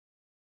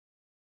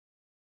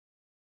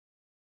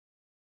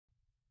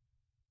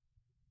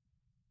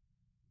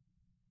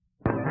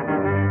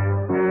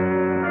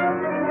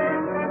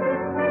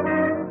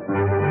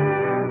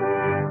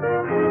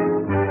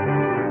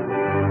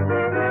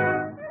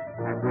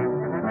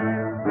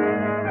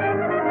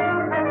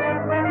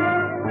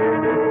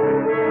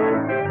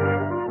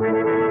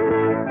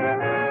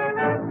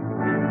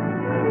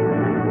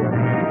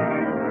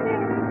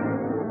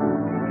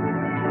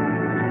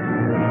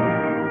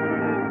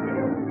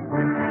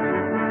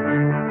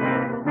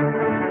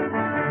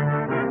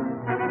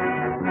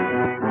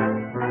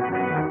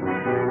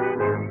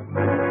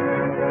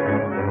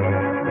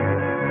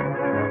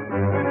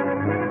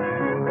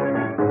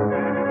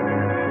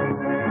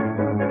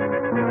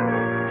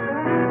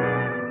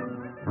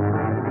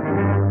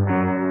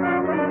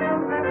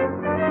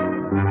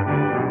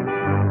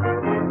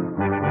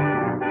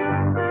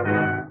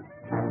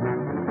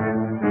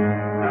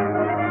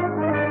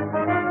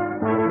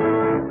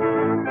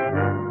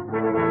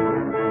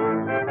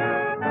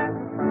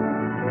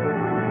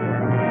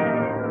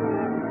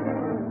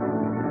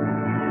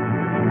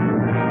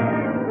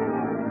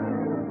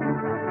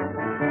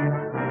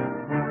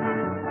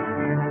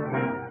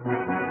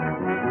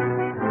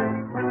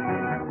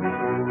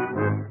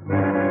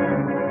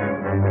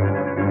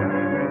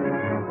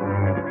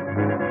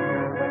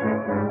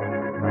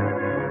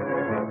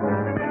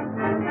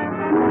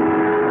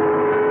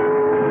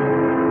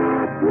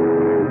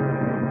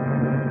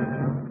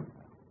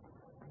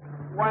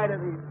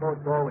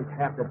always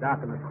have to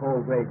dock in the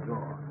cold gray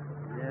drawer.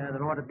 Yeah,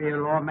 there ought to be a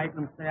law making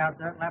them stay out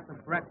there till after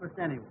breakfast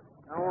anyway.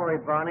 Don't worry,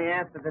 Barney.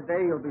 After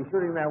today, you'll be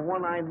shooting that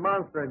one-eyed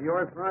monster of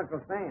yours for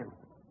Uncle Sam.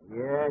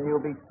 Yeah, and you'll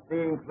be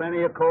seeing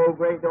plenty of cold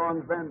gray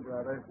dawns then,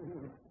 brother.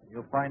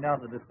 You'll find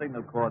out that the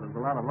signal corps does a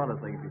lot of other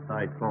things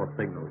besides cross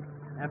signals.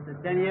 After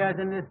 10 years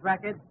in this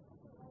racket,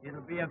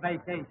 it'll be a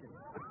vacation.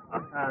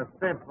 A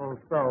simple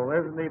soul,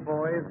 isn't he,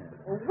 boys?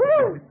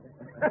 Woo!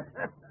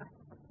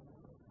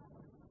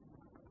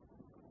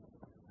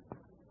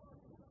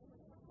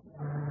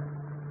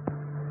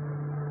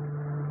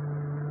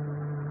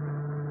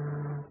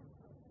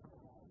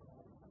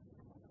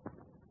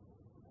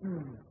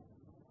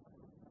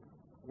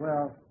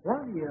 Well,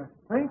 what do you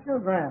think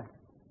of that?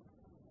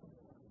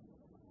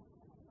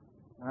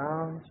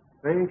 Sounds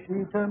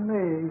fishy to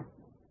me.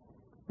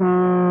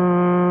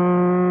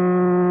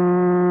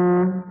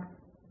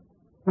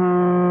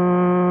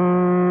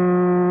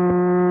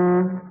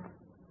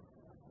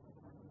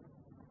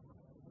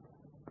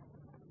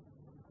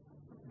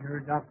 You're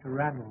Dr.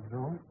 Randall,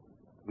 no?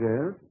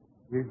 Yes?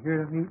 You're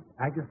here to meet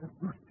Agatha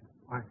Brewster,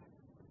 aren't you?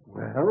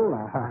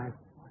 Well, I...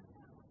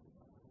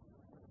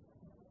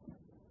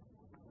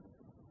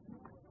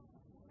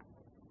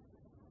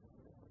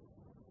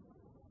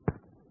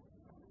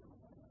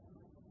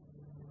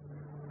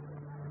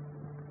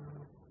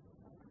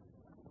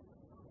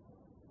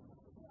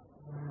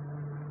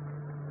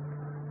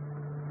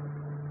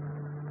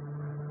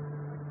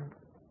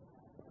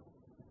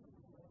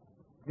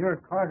 You're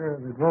Carter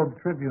of the Globe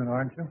Tribune,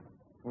 aren't you?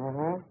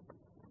 Mm-hmm.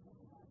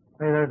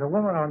 Say, there's a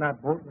woman on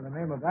that boat with the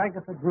name of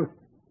Agatha Brewster.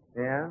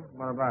 Yeah?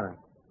 What about her?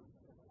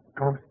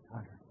 Ghost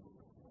hunter.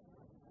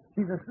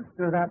 She's a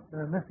sister of that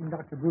missing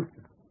Dr.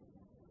 Brewster.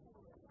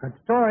 Good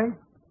story.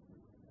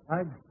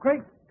 A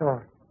great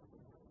story.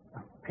 A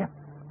pip.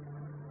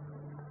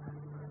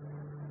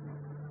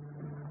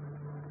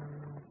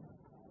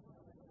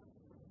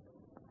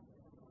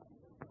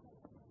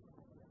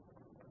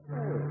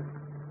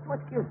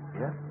 What's this,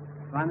 Jeff?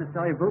 Trying to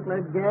sell you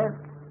bootleg gas?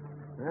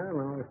 I don't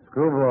know.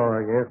 Screwball,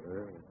 I guess.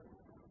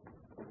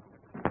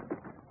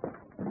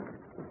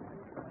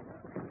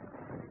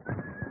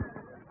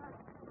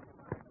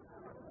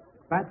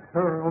 That's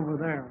her over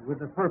there with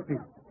the fur piece.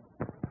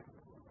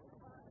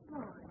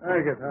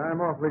 Agatha,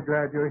 I'm awfully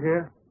glad you're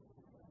here.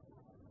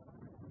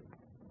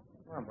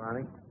 Come on,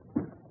 Barney.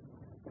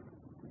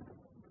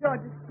 George,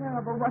 it's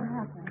terrible. What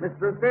happened? Miss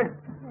Brewster?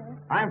 Yes.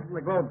 I'm from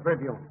the Globe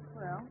Tribune.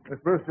 Well, Miss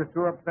Brewster's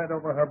too upset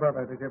over her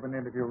brother to give an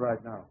interview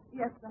right now.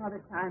 yes, some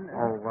other time.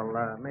 Oh,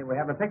 well, may we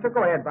have a picture?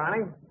 Go ahead,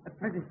 Barney. A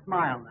pretty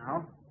smile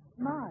now.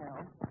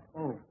 Smile.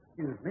 Oh,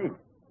 excuse me.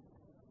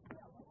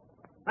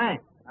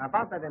 Thanks. Now,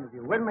 about that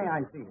interview, when may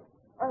I see you?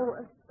 Oh,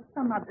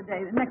 some other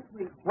day, next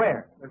week.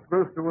 Where? Miss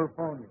Brewster will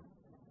phone you.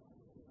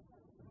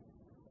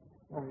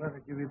 Won't let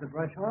her give you the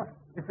brush off.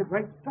 It's a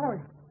great story.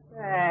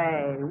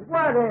 Hey,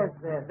 what is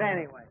this,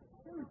 anyway?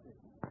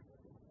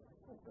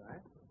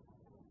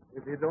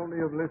 If you'd only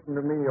have listened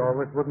to me, all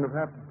this wouldn't have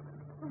happened.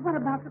 Well, what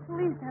about the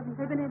police? Haven't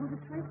they been able to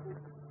trace it?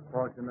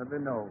 Fortunately,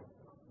 no.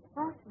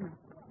 Fortunate.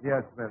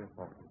 Yes, very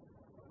fortunate.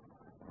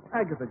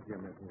 Agatha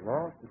Jim isn't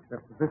lost,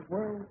 except for this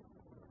world.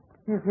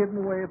 She's hidden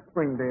away at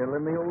Springdale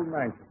in the old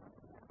mansion.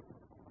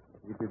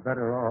 You'd be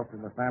better off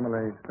in the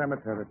family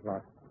cemetery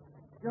plot.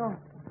 George.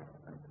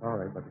 I'm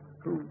sorry, but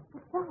it's true.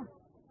 But what?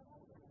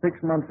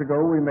 6 months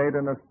ago, we made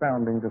an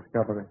astounding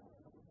discovery.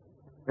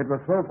 It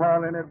was so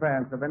far in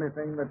advance of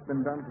anything that's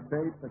been done to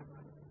date that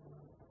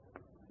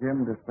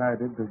Jim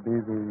decided to be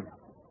the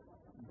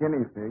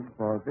guinea pig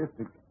for this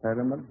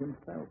experiment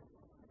himself.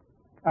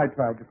 I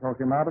tried to talk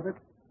him out of it,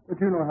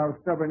 but you know how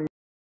stubborn he